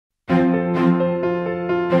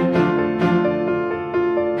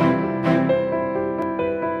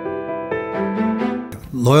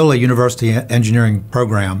Loyola University Engineering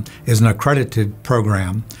program is an accredited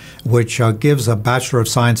program which gives a Bachelor of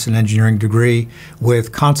Science in Engineering degree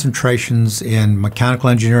with concentrations in mechanical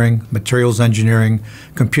engineering, materials engineering,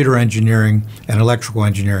 computer engineering, and electrical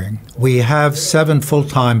engineering. We have 7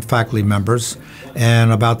 full-time faculty members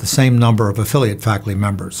and about the same number of affiliate faculty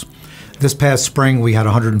members. This past spring we had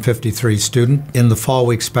 153 students. In the fall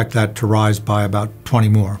we expect that to rise by about 20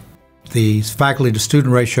 more. The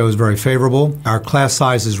faculty-to-student ratio is very favorable. Our class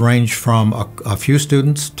sizes range from a few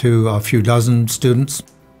students to a few dozen students.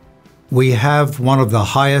 We have one of the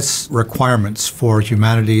highest requirements for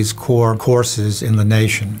humanities core courses in the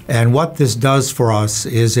nation. And what this does for us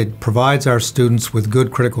is it provides our students with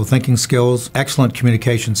good critical thinking skills, excellent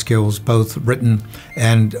communication skills, both written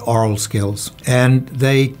and oral skills. And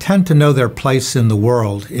they tend to know their place in the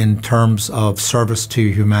world in terms of service to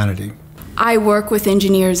humanity. I work with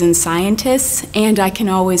engineers and scientists, and I can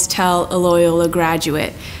always tell a Loyola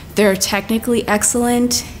graduate. They're technically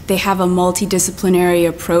excellent, they have a multidisciplinary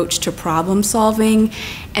approach to problem solving,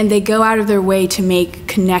 and they go out of their way to make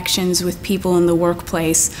connections with people in the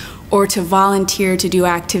workplace or to volunteer to do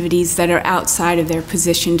activities that are outside of their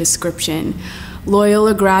position description.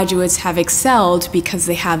 Loyola graduates have excelled because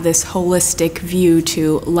they have this holistic view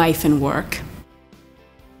to life and work.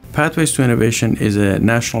 Pathways to Innovation is a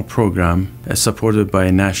national program supported by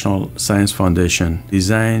a National Science Foundation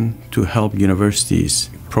designed to help universities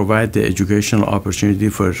provide the educational opportunity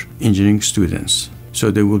for engineering students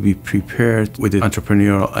so they will be prepared with an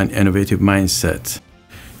entrepreneurial and innovative mindset.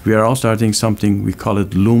 We are also starting something we call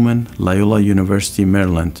it Lumen Loyola University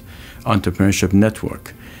Maryland Entrepreneurship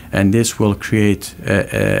Network, and this will create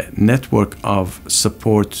a network of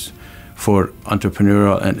support for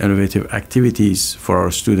entrepreneurial and innovative activities for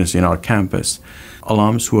our students in our campus.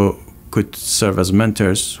 Alums who could serve as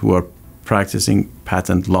mentors who are practicing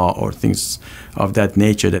patent law or things of that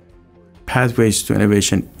nature. That Pathways to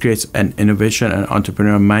Innovation creates an innovation and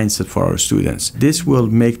entrepreneurial mindset for our students. This will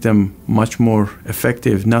make them much more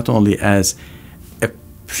effective, not only as a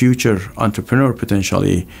future entrepreneur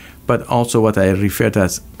potentially, but also what I refer to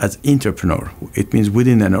as entrepreneur. It means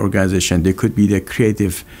within an organization, they could be the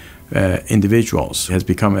creative individuals. It has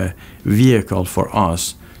become a vehicle for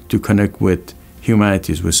us to connect with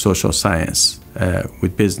humanities, with social science,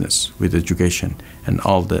 with business, with education, and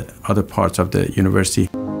all the other parts of the university.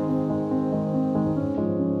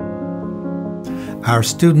 Our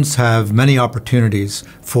students have many opportunities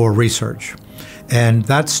for research. And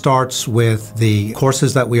that starts with the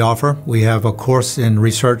courses that we offer. We have a course in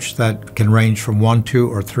research that can range from 1,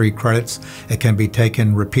 2, or 3 credits. It can be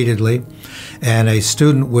taken repeatedly. And a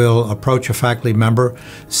student will approach a faculty member,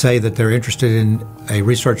 say that they're interested in a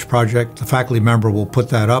research project. The faculty member will put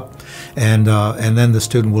that up, and then the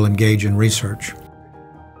student will engage in research.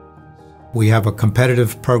 We have a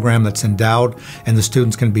competitive program that's endowed, and the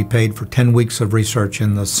students can be paid for 10 weeks of research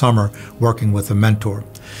in the summer working with a mentor.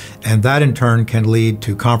 And that in turn can lead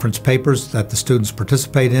to conference papers that the students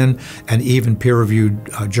participate in, and even peer-reviewed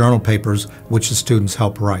journal papers which the students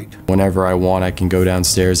help write. Whenever I want, I can go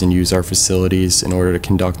downstairs and use our facilities in order to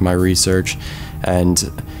conduct my research. And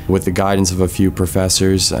with the guidance of a few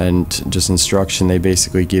professors and just instruction, they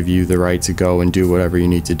basically give you the right to go and do whatever you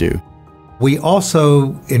need to do. We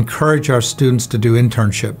also encourage our students to do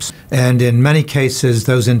internships, and in many cases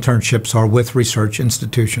those internships are with research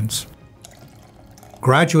institutions.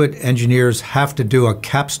 Graduate engineers have to do a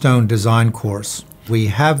capstone design course. We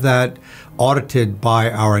have that audited by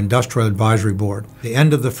our Industrial Advisory Board. At the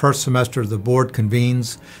end of the first semester, the board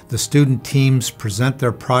convenes. The student teams present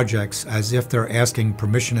their projects as if they're asking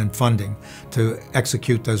permission and funding to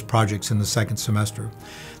execute those projects in the second semester.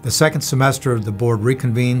 The second semester, the board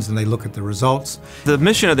reconvenes and they look at the results. The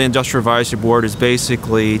mission of the Industrial Advisory Board is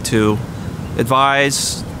basically to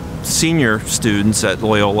advise senior students at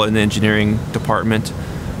Loyola in the engineering department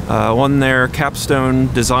on their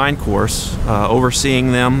capstone design course,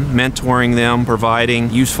 overseeing them, mentoring them, providing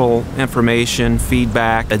useful information,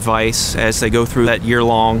 feedback, advice as they go through that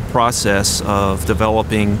year-long process of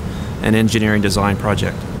developing an engineering design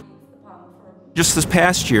project. Just this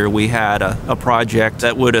past year, we had a project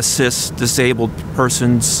that would assist disabled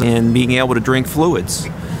persons in being able to drink fluids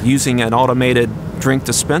using an automated drink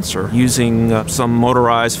dispenser, using some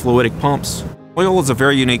motorized fluidic pumps. Loyola is a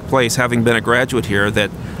very unique place, having been a graduate here,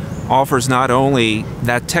 that offers not only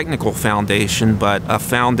that technical foundation, but a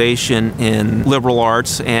foundation in liberal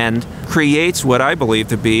arts and creates what I believe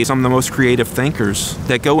to be some of the most creative thinkers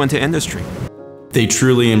that go into industry. They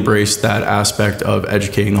truly embrace that aspect of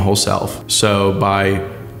educating the whole self. So by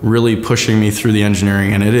really pushing me through the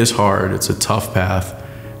engineering, and it is hard, it's a tough path,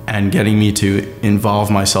 and getting me to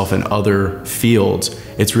involve myself in other fields,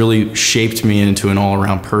 it's really shaped me into an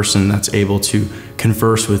all-around person that's able to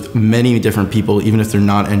converse with many different people, even if they're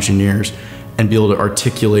not engineers, and be able to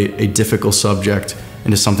articulate a difficult subject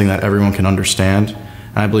into something that everyone can understand.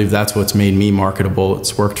 And I believe that's what's made me marketable.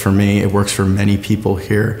 It's worked for me. It works for many people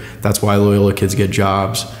here. That's why Loyola kids get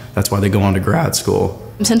jobs. That's why they go on to grad school.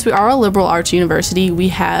 Since we are a liberal arts university, we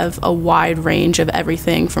have a wide range of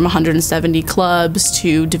everything from 170 clubs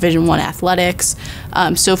to Division I athletics.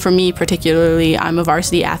 So for me particularly, I'm a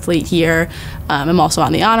varsity athlete here. I'm also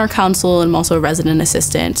on the honor council and I'm also a resident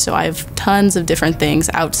assistant. So I have tons of different things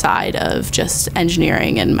outside of just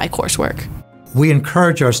engineering and my coursework. We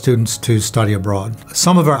encourage our students to study abroad.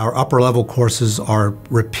 Some of our upper level courses are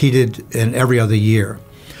repeated in every other year.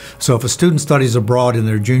 So if a student studies abroad in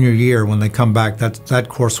their junior year, when they come back, that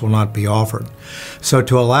course will not be offered. So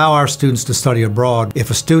to allow our students to study abroad,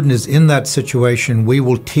 if a student is in that situation, we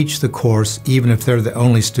will teach the course even if they're the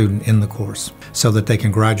only student in the course, so that they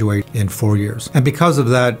can graduate in 4 years. And because of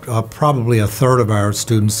that, probably a third of our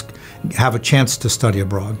students have a chance to study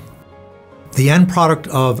abroad. The end product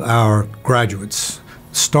of our graduates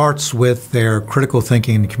starts with their critical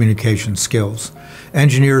thinking and communication skills.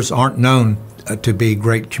 Engineers aren't known to be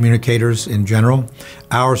great communicators in general.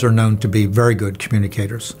 Ours are known to be very good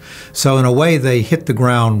communicators. So in a way, they hit the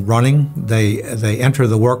ground running. They enter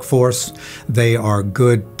the workforce. They are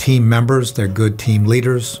good team members. They're good team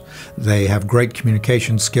leaders. They have great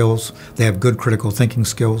communication skills. They have good critical thinking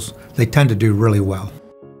skills. They tend to do really well.